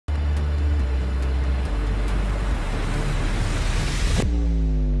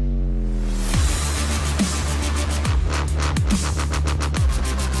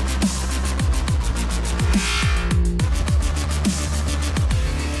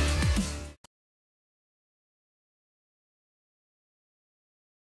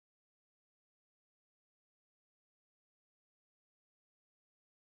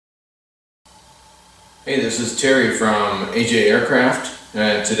Hey, this is Terry from AJ Aircraft,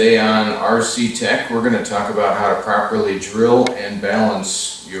 and today on RCTEK we're going to talk about how to properly drill and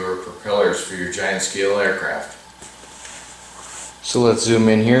balance your propellers for your giant scale aircraft. So let's zoom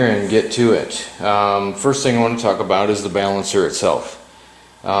in here and get to it. First thing I want to talk about is the balancer itself.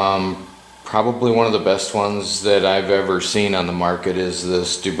 Probably one of the best ones that I've ever seen on the market is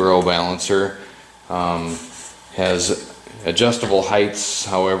this Dubrow balancer. Has adjustable heights,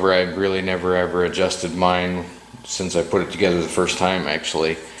 however I've really never ever adjusted mine since I put it together the first time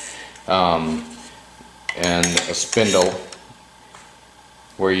actually. And a spindle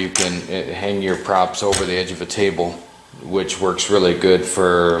where you can hang your props over the edge of a table, which works really good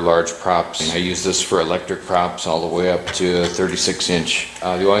for large props. I use this for electric props all the way up to a 36-inch.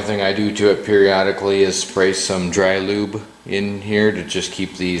 The only thing I do to it periodically is spray some dry lube in here to just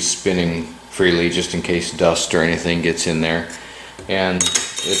keep these spinning freely, just in case dust or anything gets in there, and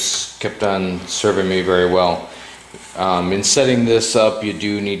it's kept on serving me very well. In setting this up, you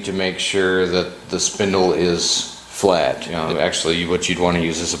do need to make sure that the spindle is flat. Actually what you'd want to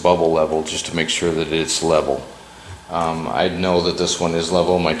use is a bubble level, just to make sure that it's level. I know that this one is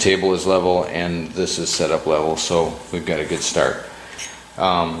level, my table is level, and this is set up level, so we've got a good start.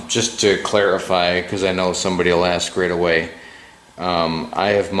 Just to clarify, because I know somebody will ask right away, I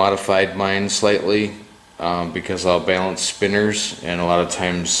have modified mine slightly because I'll balance spinners, and a lot of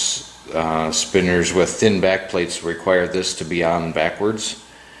times spinners with thin back plates require this to be on backwards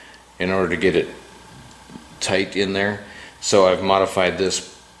in order to get it tight in there. So I've modified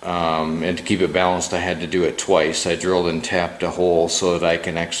this, and to keep it balanced I had to do it twice. I drilled and tapped a hole so that I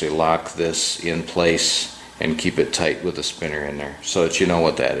can actually lock this in place and keep it tight with the spinner in there, so that you know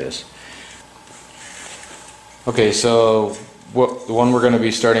what that is. Okay, so the one we're going to be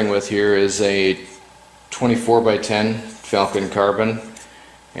starting with here is a 24x10 Falcon carbon,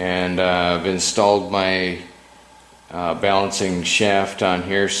 and I've installed my balancing shaft on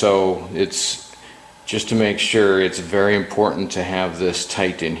here. So it's just to make sure, it's very important to have this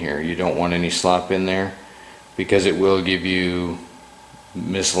tight in here. You don't want any slop in there, because it will give you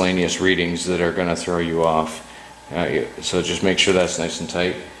miscellaneous readings that are going to throw you off. So just make sure that's nice and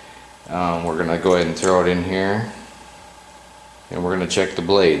tight. We're going to go ahead and throw it in here, and we're going to check the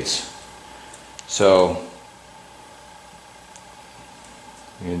blades. So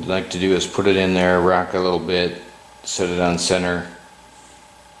what you'd like to do is put it in there, rock a little bit, set it on center,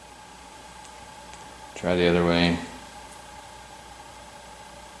 try the other way.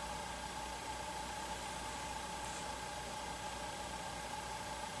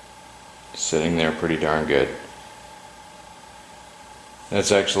 Sitting there pretty darn good.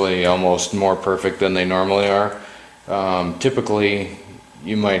 That's actually almost more perfect than they normally are. Typically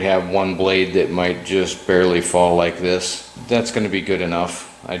you might have one blade that might just barely fall like this. That's going to be good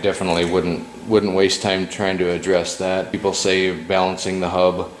enough. I definitely wouldn't waste time trying to address that. People say balancing the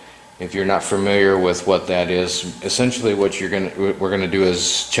hub. If you're not familiar with what that is, essentially what we're going to do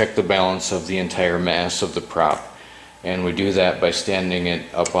is check the balance of the entire mass of the prop, and we do that by standing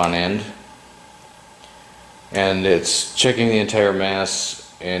it up on end. And it's checking the entire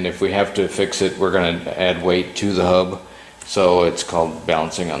mass, and if we have to fix it, we're going to add weight to the hub. So it's called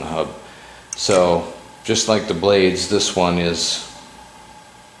balancing on the hub. So just like the blades, this one is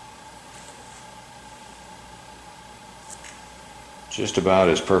just about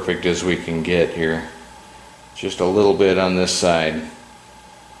as perfect as we can get here. Just a little bit on this side.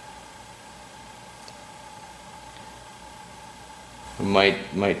 We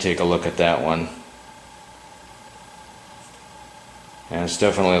might take a look at that one. And it's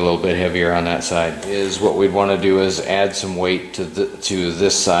definitely a little bit heavier on that side. What we'd want to do is add some weight to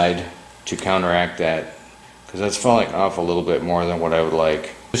this side to counteract that, because that's falling off a little bit more than what I would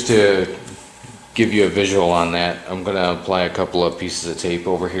like. Just to give you a visual on that, I'm going to apply a couple of pieces of tape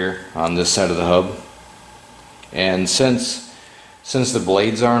over here on this side of the hub. And since the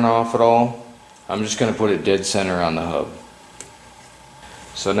blades aren't off at all, I'm just going to put it dead center on the hub.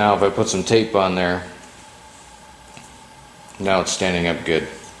 So now if I put some tape on there, now it's standing up good.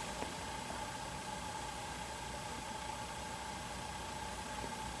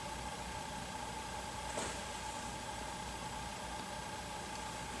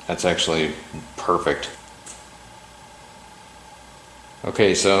 That's actually perfect.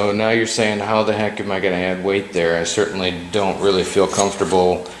 Okay, so now you're saying, how the heck am I going to add weight there? I certainly don't really feel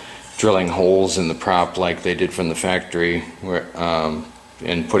comfortable drilling holes in the prop like they did from the factory,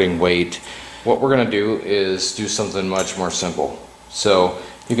 and putting weight. What we're going to do is do something much more simple. So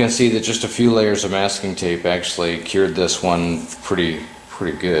you can see that just a few layers of masking tape actually cured this one pretty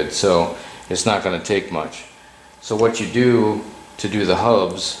good. So it's not going to take much. So what you do to do the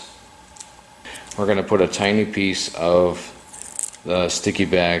hubs, we're going to put a tiny piece of the sticky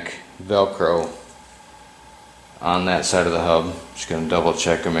back Velcro on that side of the hub. Just going to double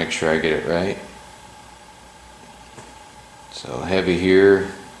check and make sure I get it right. So heavy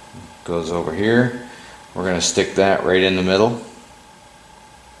here, goes over here. We're going to stick that right in the middle.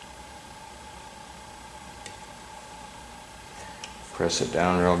 Press it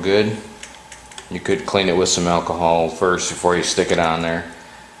down real good. You could clean it with some alcohol first before you stick it on there.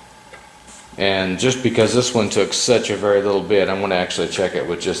 And just because this one took such a very little bit, I'm going to actually check it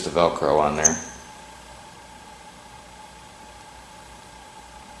with just the Velcro on there.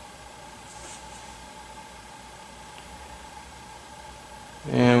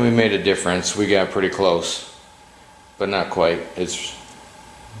 And we made a difference. We got pretty close, but not quite. It's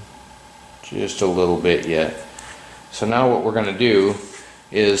just a little bit yet. So now what we're going to do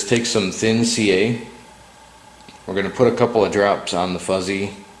is take some thin CA. We're going to put a couple of drops on the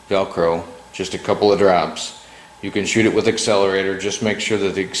fuzzy Velcro, just a couple of drops. You can shoot it with accelerator. Just make sure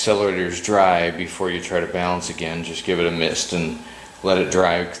that the accelerator is dry before you try to balance again. Just give it a mist and let it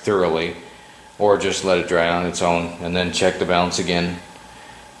dry thoroughly, or just let it dry on its own and then check the balance again.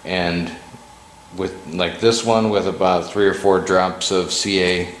 And with like this one, with about 3 or 4 drops of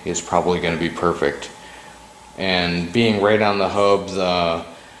CA is probably going to be perfect. And being right on the hub,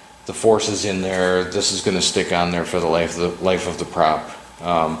 the forces in there, this is going to stick on there for the life of the prop.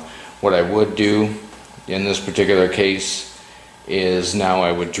 What I would do in this particular case is now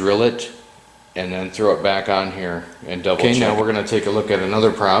I would drill it and then throw it back on here and double check. Okay, now we're going to take a look at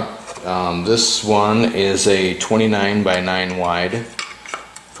another prop. This one is a 29 by 9 wide,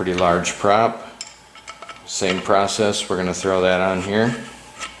 pretty large prop. Same process, we're going to throw that on here.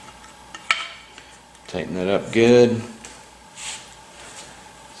 Tighten it up good.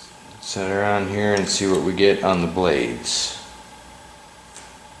 Set her on here and see what we get on the blades.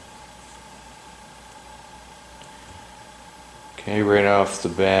 Okay, right off the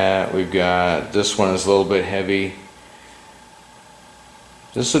bat we've got, this one is a little bit heavy.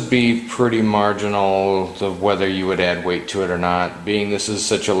 This would be pretty marginal of whether you would add weight to it or not. Being this is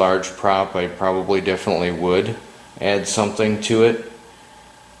such a large prop, I probably definitely would add something to it.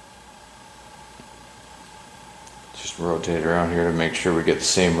 Just rotate around here to make sure we get the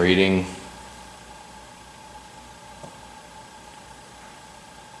same reading.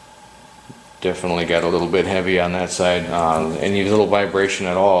 Definitely got a little bit heavy on that side. Any little vibration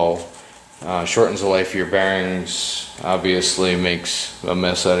at all shortens the life of your bearings, obviously makes a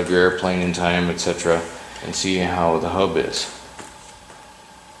mess out of your airplane in time, etc. And see how the hub is.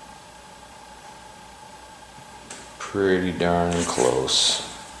 Pretty darn close.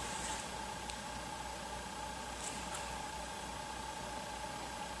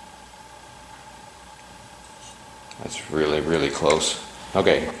 That's really close.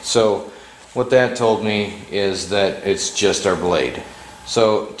 Okay, so what that told me is that it's just our blade.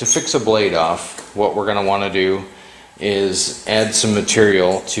 So to fix a blade off, what we're going to want to do is add some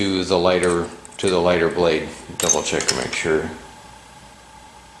material to the lighter blade. Double check to make sure.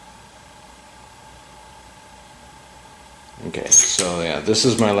 Okay, so yeah, this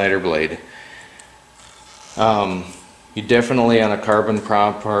is my lighter blade. You definitely, on a carbon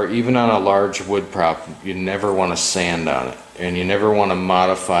prop or even on a large wood prop, you never want to sand on it, and you never want to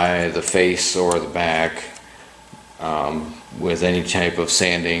modify the face or the back with any type of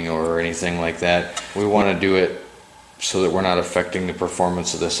sanding or anything like that. We want to do it so that we're not affecting the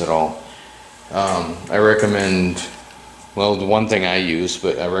performance of this at all. I recommend, well, the one thing I use,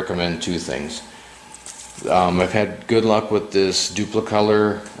 but I recommend 2 things. I've had good luck with this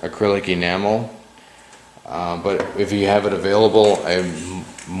Duplicolor acrylic enamel. But if you have it available, I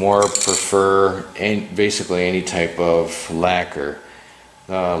more prefer basically any type of lacquer.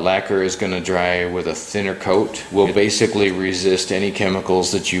 Lacquer is going to dry with a thinner coat. Will basically resist any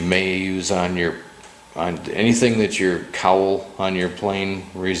chemicals that you may use on anything that your cowl on your plane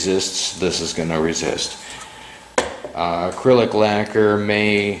resists. This is going to resist. Acrylic lacquer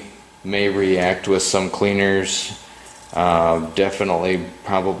may react with some cleaners. Definitely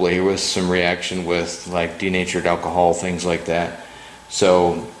probably with some reaction with like denatured alcohol, things like that.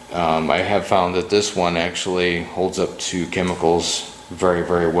 So I have found that this one actually holds up to chemicals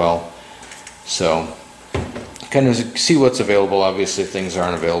very well. So kind of see what's available. Obviously things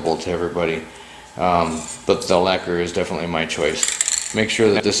aren't available to everybody, but the lacquer is definitely my choice. Make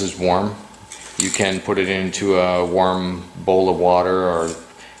sure that this is warm. You can put it into a warm bowl of water or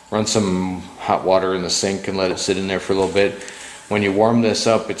run some hot water in the sink and let it sit in there for a little bit. When you warm this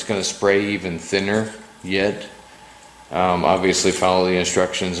up, it's going to spray even thinner yet. Obviously follow the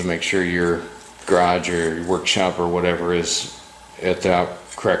instructions and make sure your garage or your workshop or whatever is at the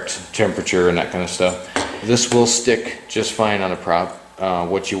correct temperature and that kind of stuff. This will stick just fine on a prop.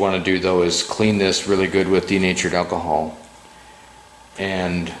 What you want to do though is clean this really good with denatured alcohol,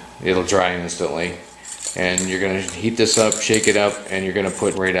 and it'll dry instantly. And you're going to heat this up, shake it up, and you're going to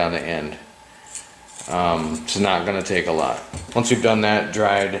put right on the end. It's not going to take a lot. Once we've done that,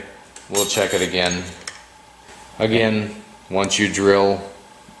 dried, we'll check it again. Again, once you drill,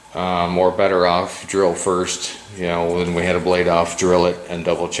 or better off, drill first. You know, when we had a blade off, drill it and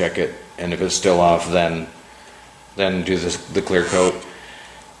double check it. And if it's still off, then do the clear coat.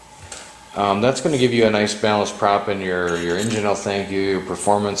 That's going to give you a nice balanced prop, and your engine will thank you, your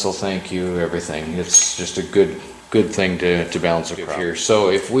performance will thank you, everything. It's just a good thing to balance a prop here. So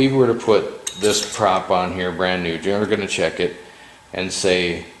if we were to put this prop on here brand new, you're going to check it and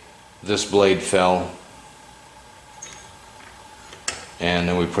say this blade fell, and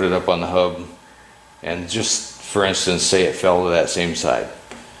then we put it up on the hub, and just for instance say it fell to that same side.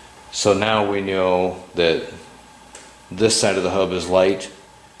 So now we know that this side of the hub is light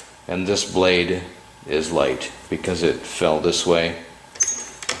and this blade is light because it fell this way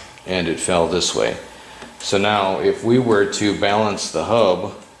and it fell this way. So now if we were to balance the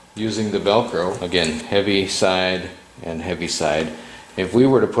hub using the Velcro, again heavy side and heavy side, if we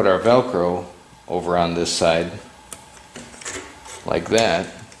were to put our Velcro over on this side like that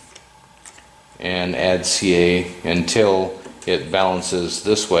and add CA until it balances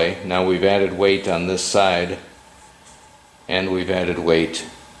this way. Now we've added weight on this side and we've added weight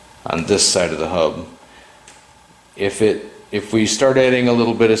on this side of the hub. If we start adding a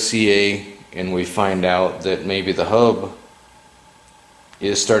little bit of CA and we find out that maybe the hub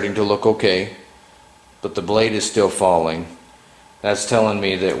is starting to look okay but the blade is still falling, that's telling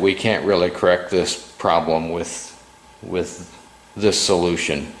me that we can't really correct this problem with this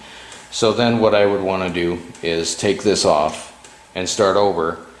solution. So then what I would want to do is take this off and start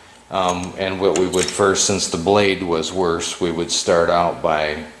over, and what we would first, since the blade was worse, we would start out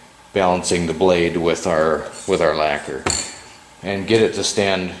by balancing the blade with our lacquer and get it to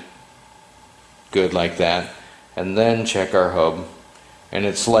stand good like that, and then check our hub. And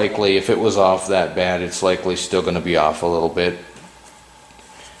it's likely, if it was off that bad, it's likely still going to be off a little bit.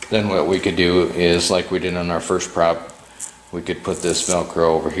 Then what we could do is, like we did on our first prop, we could put this Velcro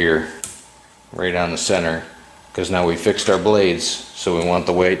over here right on the center, because now we fixed our blades, so we want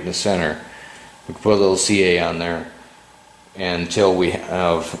the weight in the center. We can put a little CA on there until we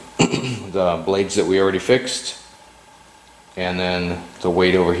have the blades that we already fixed, and then the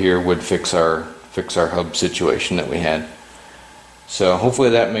weight over here would fix our hub situation that we had. So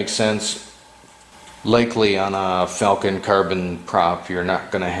hopefully that makes sense. Likely on a Falcon carbon prop, you're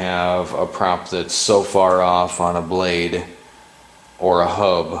not going to have a prop that's so far off on a blade or a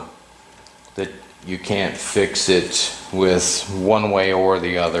hub that you can't fix it with one way or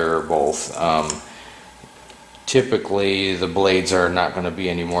the other or both. Typically the blades are not going to be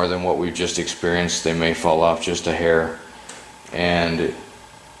any more than what we've just experienced. They may fall off just a hair. And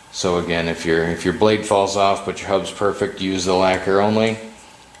so again, if your blade falls off but your hub's perfect, use the lacquer only.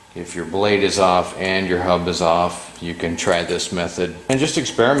 If your blade is off and your hub is off, you can try this method and just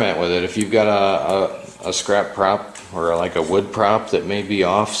experiment with it. If you've got a scrap prop or like a wood prop that may be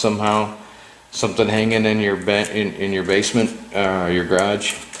off somehow, something hanging in your in your basement, your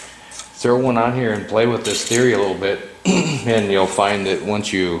garage, throw one on here and play with this theory a little bit, and you'll find that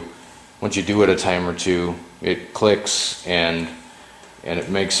once you do it a time or two, it clicks and it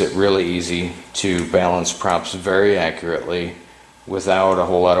makes it really easy to balance props very accurately without a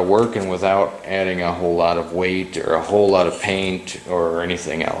whole lot of work and without adding a whole lot of weight or a whole lot of paint or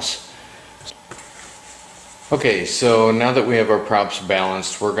anything else. Okay, so now that we have our props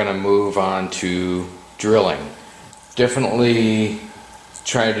balanced, we're going to move on to drilling. Definitely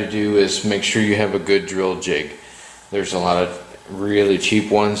try to do is make sure you have a good drill jig. There's a lot of really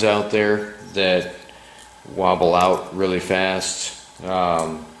cheap ones out there that wobble out really fast.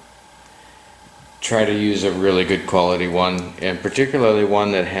 Try to use a really good quality one, and particularly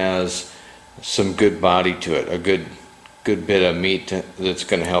one that has some good body to it, a good bit of meat that's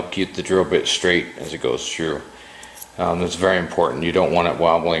going to help keep the drill bit straight as it goes through. That's very important. You don't want it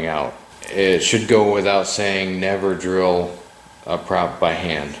wobbling out. It should go without saying, never drill a prop by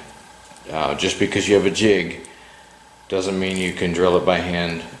hand. Just because you have a jig doesn't mean you can drill it by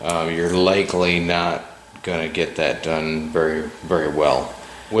hand. You're likely not going to get that done very well.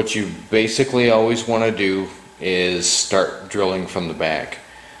 What you basically always want to do is start drilling from the back.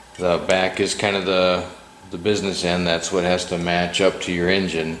 The back is kind of the business end. That's what has to match up to your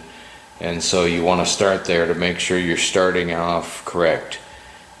engine, and so you want to start there to make sure you're starting off correct.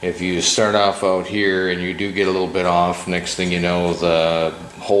 If you start off out here and you do get a little bit off, next thing you know the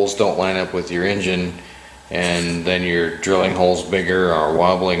holes don't line up with your engine, and then you're drilling holes bigger or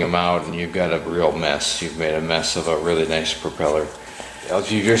wobbling them out, and you've got a real mess. You've made a mess of a really nice propeller.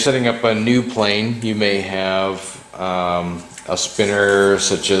 If you're setting up a new plane, you may have a spinner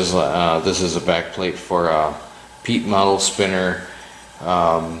such as this is a back plate for a Pete model spinner.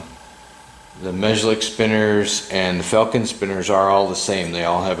 The Mejlik spinners and the Falcon spinners are all the same. They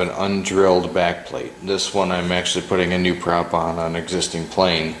all have an undrilled back plate. This one I'm actually putting a new prop on an existing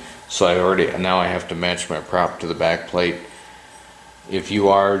plane, so now I have to match my prop to the back plate. If you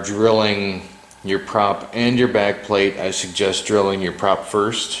are drilling your prop and your back plate, I suggest drilling your prop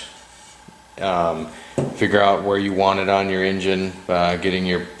first. Figure out where you want it on your engine, getting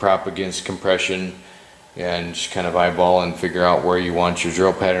your prop against compression, and just kind of eyeball and figure out where you want your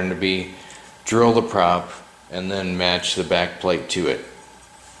drill pattern to be. Drill the prop and then match the back plate to it.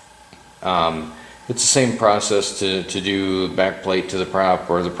 It's the same process to do back plate to the prop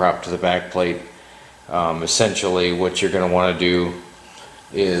or the prop to the back plate. Essentially what you're going to want to do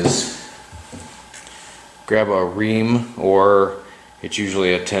is grab a ream, or it's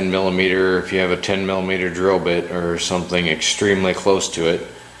usually a 10 millimeter if you have a 10 millimeter drill bit or something extremely close to it.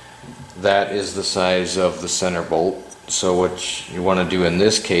 That is the size of the center bolt. So what you want to do in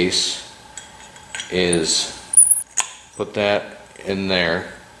this case is put that in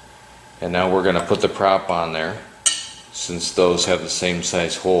there, and now we're going to put the prop on there since those have the same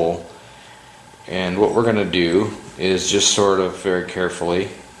size hole. And what we're going to do is just sort of very carefully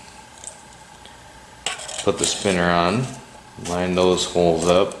put the spinner on, line those holes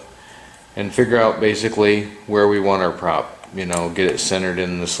up, and figure out basically where we want our prop. You know, get it centered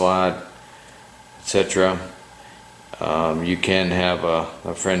in the slot, etc. You can have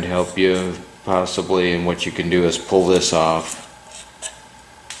a friend help you possibly, and what you can do is pull this off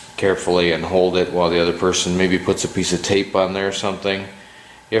carefully and hold it while the other person maybe puts a piece of tape on there or something.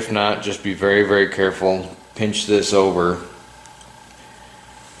 If not, just be very, very careful. Pinch this over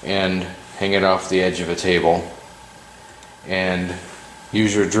and hang it off the edge of a table, and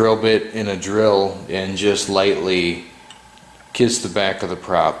use your drill bit in a drill and just lightly kiss the back of the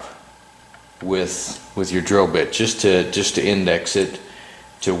prop with your drill bit, just to index it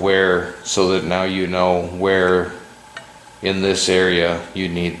to where, so that now you know where in this area you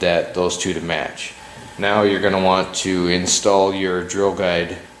need those two to match. Now you're going to want to install your drill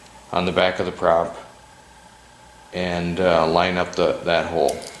guide on the back of the prop and line up that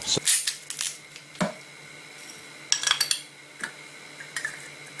hole.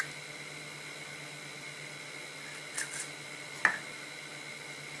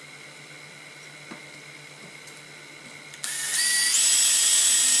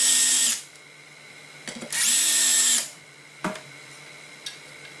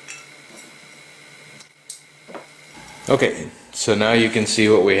 Okay, so now you can see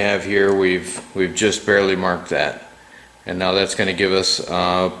what we have here. We've just barely marked that, and now that's going to give us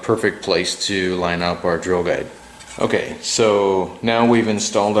a perfect place to line up our drill guide. Okay, so now we've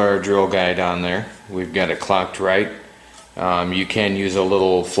installed our drill guide on there. We've got it clocked right. You can use a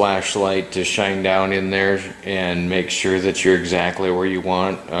little flashlight to shine down in there and make sure that you're exactly where you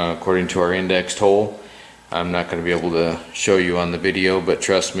want according to our indexed hole. I'm not going to be able to show you on the video, but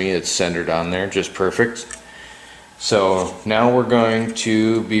trust me, it's centered on there just perfect. So now we're going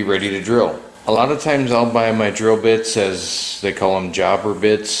to be ready to drill. A lot of times I'll buy my drill bits, as they call them, jobber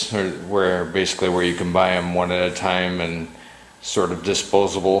bits, or where you can buy them one at a time and sort of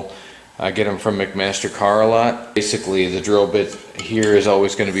disposable. I get them from McMaster Car a lot. Basically the drill bit here is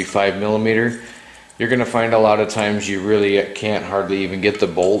always going to be 5 millimeter. You're going to find a lot of times you really can't hardly even get the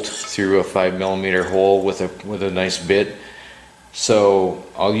bolt through a 5 millimeter hole with a nice bit. So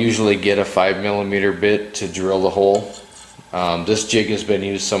I'll usually get a 5 millimeter bit to drill the hole. This jig has been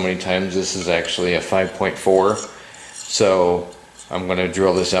used so many times. This is actually a 5.4, so I'm going to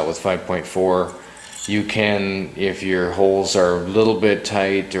drill this out with 5.4. You can, if your holes are a little bit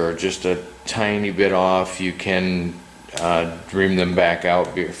tight or just a tiny bit off, you can ream them back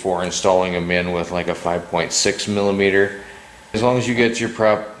out before installing them in with like a 5.6 millimeter. As long as you get your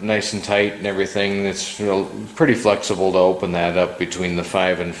prop nice and tight and everything, it's pretty flexible to open that up between the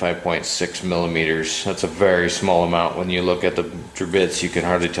 5 and 5.6 millimeters. That's a very small amount. When you look at the bits, you can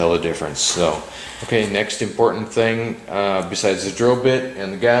hardly tell the difference. So, okay, next important thing besides the drill bit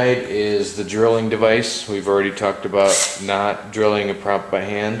and the guide is the drilling device. We've already talked about not drilling a prop by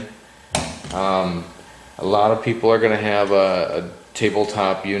hand. A lot of people are going to have a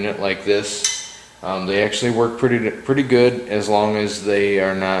tabletop unit like this. They actually work pretty good as long as they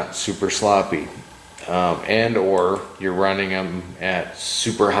are not super sloppy. and or you're running them at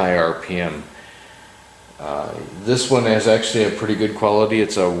super high RPM. This one is actually a pretty good quality.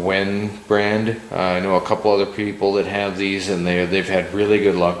 It's a Wen brand. I know a couple other people that have these, and they've had really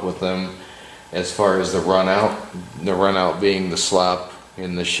good luck with them as far as the run out being the slop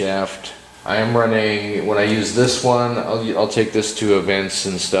in the shaft. I am running, when I use this one, I'll take this to events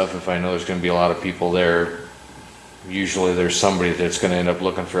and stuff if I know there's going to be a lot of people there. Usually there's somebody that's going to end up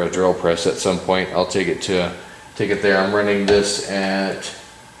looking for a drill press at some point. I'll take it there. I'm running this at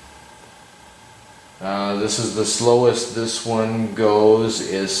this is the slowest this one goes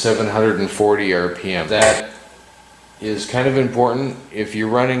is 740 RPM. That is kind of important. If you're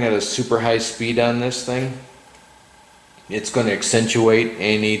running at a super high speed on this thing, it's going to accentuate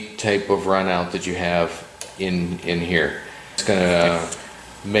any type of run out that you have in here. It's going to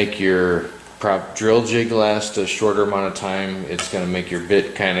make your prop drill jig last a shorter amount of time. It's going to make your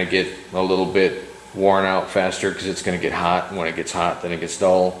bit kind of get a little bit worn out faster because it's going to get hot, and when it gets hot then it gets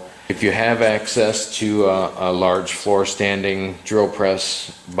dull. If you have access to a large floor standing drill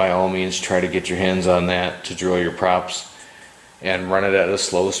press, by all means try to get your hands on that to drill your props and run it at a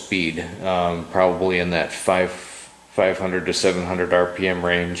slow speed, probably in that 500 to 700 RPM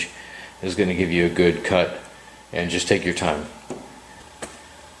range is going to give you a good cut, and just take your time.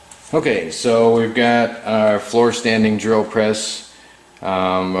 Okay, so we've got our floor standing drill press.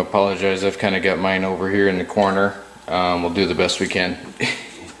 Apologize, I've kind of got mine over here in the corner. We'll do the best we can.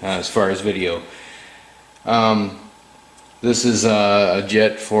 As far as video, this is a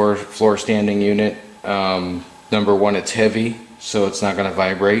jet floor standing unit. Number one, it's heavy, so it's not going to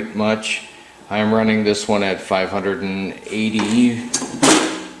vibrate much. I'm running this one at 580.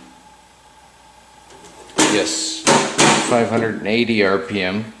 Yes, 580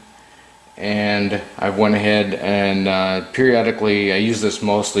 RPM, and I went ahead and periodically, I use this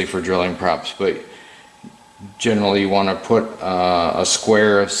mostly for drilling props, but generally you want to put a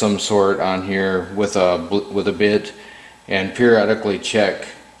square of some sort on here with a bit, and periodically check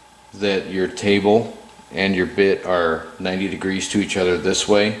that your table and your bit are 90 degrees to each other, this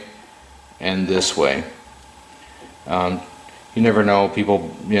way and this way. You never know,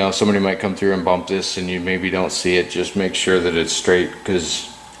 people, somebody might come through and bump this and you maybe don't see it. Just make sure that it's straight, because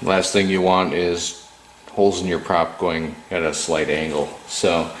last thing you want is holes in your prop going at a slight angle.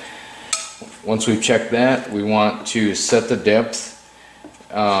 So once we've checked that, we want to set the depth.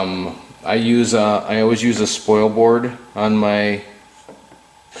 I always use a spoil board on my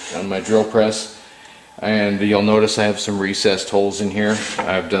drill press, and you'll notice I have some recessed holes in here.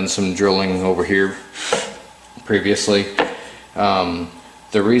 I've done some drilling over here previously. The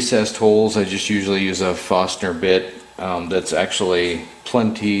recessed holes, I just usually use a Forstner bit that's actually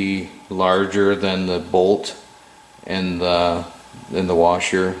plenty larger than the bolt and the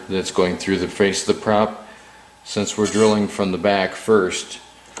washer that's going through the face of the prop. Since we're drilling from the back first,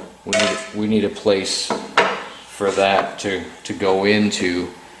 we need a place for that to go into,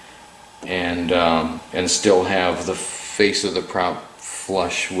 and still have the face of the prop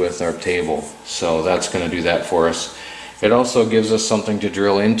flush with our table. So that's going to do that for us. It also gives us something to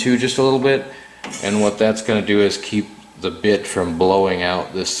drill into just a little bit, and what that's going to do is keep the bit from blowing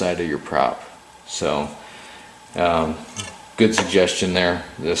out this side of your prop. So good suggestion there.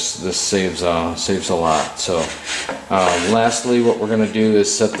 This saves a lot. So lastly, what we're going to do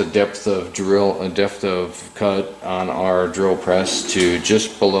is set the depth of cut on our drill press to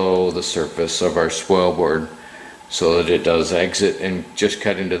just below the surface of our spoil board, so that it does exit and just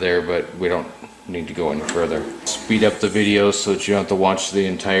cut into there, but we don't need to go any further. Speed up the video so that you don't have to watch the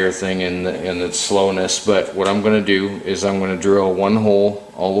entire thing in its slowness. But what I'm going to do is I'm going to drill one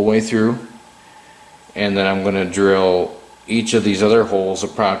hole all the way through, and then I'm going to drill each of these other holes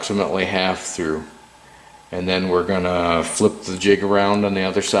approximately half through, and then we're going to flip the jig around on the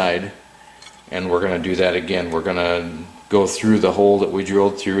other side, and we're going to do that again. We're going to go through the hole that we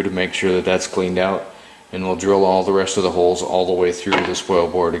drilled through to make sure that that's cleaned out, and we'll drill all the rest of the holes all the way through the spoil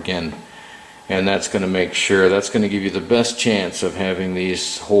board again. And that's going to make sure, that's going to give you the best chance of having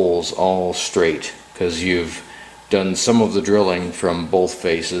these holes all straight, because you've done some of the drilling from both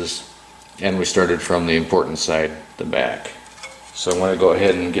faces, and we started from the important side, the back. So I'm going to go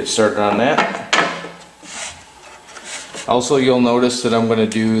ahead and get started on that. Also, you'll notice that I'm going to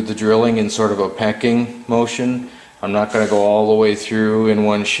do the drilling in sort of a pecking motion. I'm not going to go all the way through in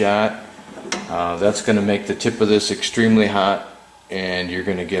one shot. That's going to make the tip of this extremely hot, and you're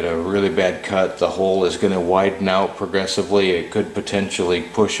going to get a really bad cut. The hole is going to widen out progressively. It could potentially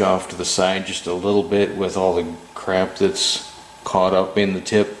push off to the side just a little bit with all the crap that's caught up in the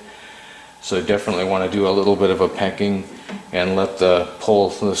tip. So definitely want to do a little bit of a pecking and let pull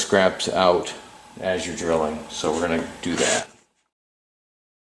the scraps out as you're drilling. So we're going to do that.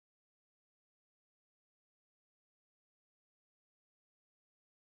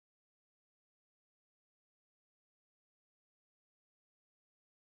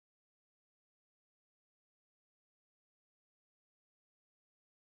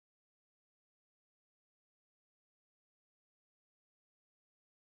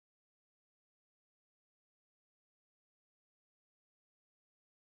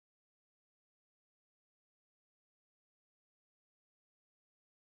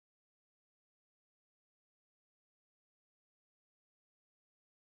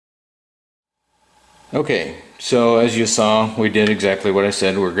 Okay, so as you saw, we did exactly what I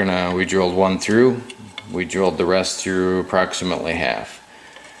said. We drilled one through. We drilled the rest through approximately half.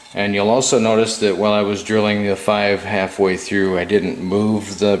 And you'll also notice that while I was drilling the 5 halfway through, I didn't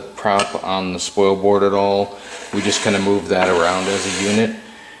move the prop on the spoil board at all. We just kind of moved that around as a unit.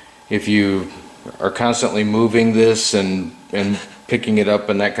 If you are constantly moving this and picking it up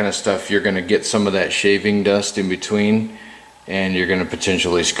and that kind of stuff, you're going to get some of that shaving dust in between, and you're going to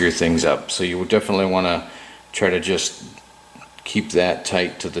potentially screw things up. So you would definitely want to try to just keep that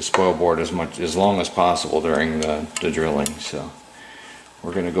tight to the spoil board as long as possible during the drilling. So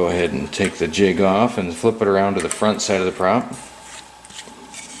we're going to go ahead and take the jig off and flip it around to the front side of the prop.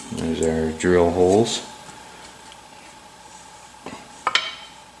 There's our drill holes.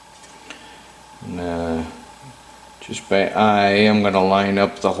 And, just by eye, I'm going to line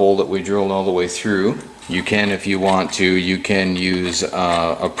up the hole that we drilled all the way through. You can, if you want to, you can use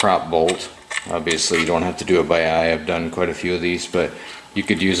a prop bolt. Obviously you don't have to do it by eye. I've done quite a few of these, but you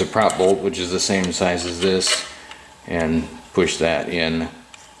could use a prop bolt, which is the same size as this, and push that in.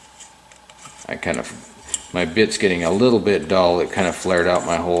 My bit's getting a little bit dull. It kind of flared out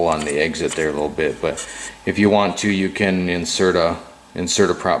my hole on the exit there a little bit, but if you want to, you can insert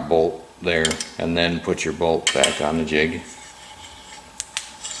a prop bolt there and then put your bolt back on the jig.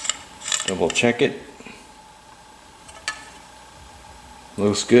 Double check it.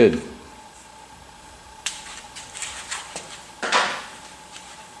 Looks good.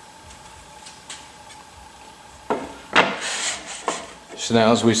 So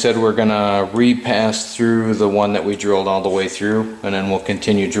now, as we said, we're gonna repass through the one that we drilled all the way through, and then we'll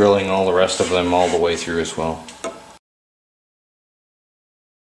continue drilling all the rest of them all the way through as well.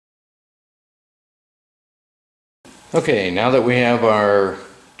 Okay, now that we have our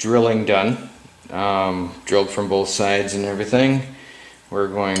drilling done, drilled from both sides and everything, we're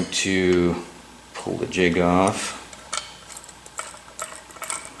going to pull the jig off.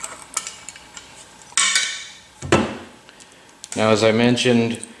 Now, as I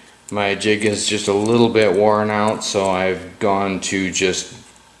mentioned, my jig is just a little bit worn out, so I've gone to just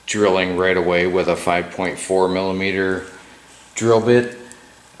drilling right away with a 5.4 millimeter drill bit.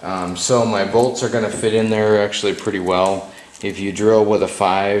 So my bolts are going to fit in there actually pretty well. If you drill with a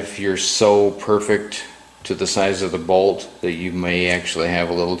 5, you're so perfect to the size of the bolt that you may actually have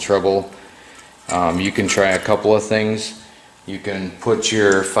a little trouble. You can try a couple of things. You can put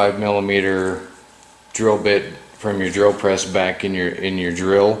your 5 millimeter drill bit from your drill press back in your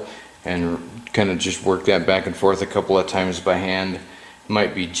drill and kind of just work that back and forth a couple of times by hand.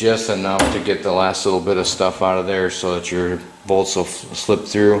 Might be just enough to get the last little bit of stuff out of there so that your bolts will slip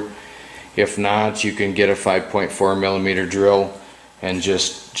through. If not, you can get a 5.4 millimeter drill and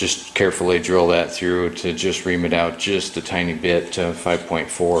just carefully drill that through to just ream it out just a tiny bit to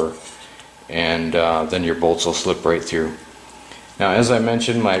 5.4, and then your bolts will slip right through. Now, as I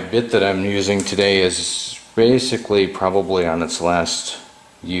mentioned, my bit that I'm using today is basically probably on its last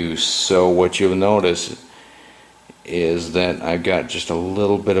use. So what you'll notice is that I've got just a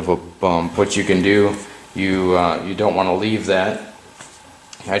little bit of a bump. What you can do, you don't want to leave that.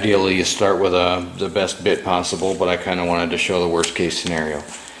 Ideally you start with the best bit possible, but I kind of wanted to show the worst case scenario.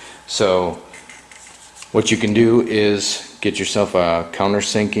 So what you can do is get yourself a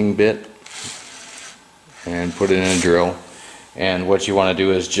countersinking bit and put it in a drill, and what you want to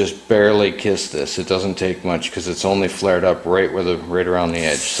do is just barely kiss this. It doesn't take much because it's only flared up right around the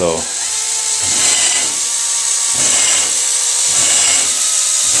edge. So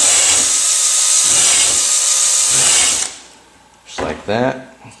just like that.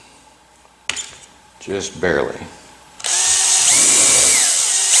 Just barely.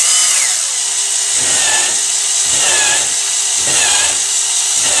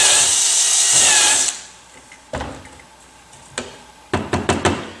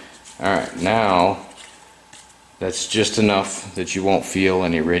 Alright, now that's just enough that you won't feel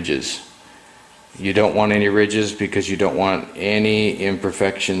any ridges. You don't want any ridges because you don't want any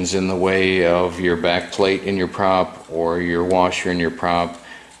imperfections in the way of your back plate in your prop or your washer in your prop.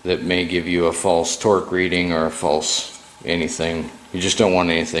 that may give you a false torque reading or a false anything. You just don't want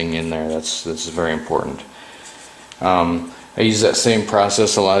anything in there. This is very important. I use that same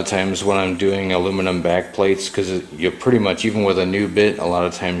process a lot of times when I'm doing aluminum back plates, because you pretty much, even with a new bit, a lot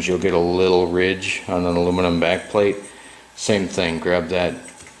of times you'll get a little ridge on an aluminum back plate. Same thing, grab that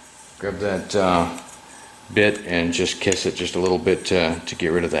bit and just kiss it just a little bit to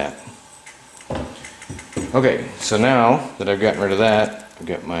get rid of that. Okay, so now that I've gotten rid of that, I've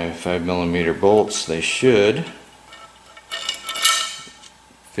got my 5mm bolts. They should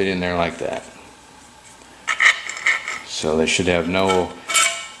fit in there like that. So they should have no,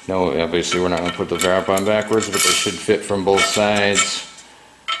 obviously we're not going to put the drop on backwards, but they should fit from both sides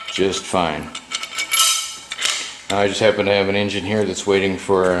just fine. Now I just happen to have an engine here that's waiting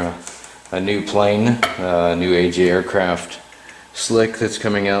for a new plane, a new AJ aircraft slick that's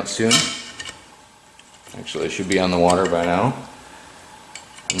coming out soon. Actually, it should be on the water by now.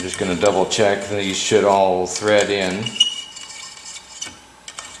 I'm just going to double check. These should all thread in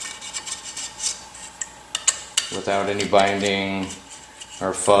without any binding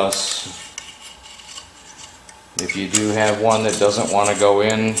or fuss. If you do have one that doesn't want to go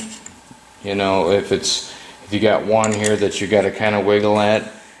in, you know, if you got one here that you got to kind of wiggle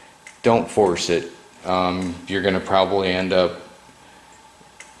at, don't force it. You're going to probably end up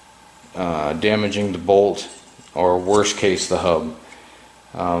damaging the bolt, or worst case the hub.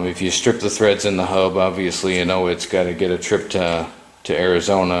 If you strip the threads in the hub, obviously you know it's got to get a trip to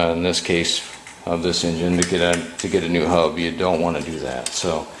Arizona, in this case of this engine, to get a new hub. You don't want to do that.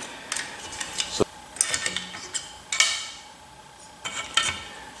 So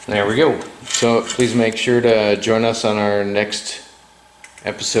there we go. So please make sure to join us on our next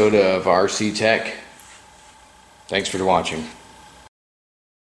episode of RCTEK. Thanks for watching.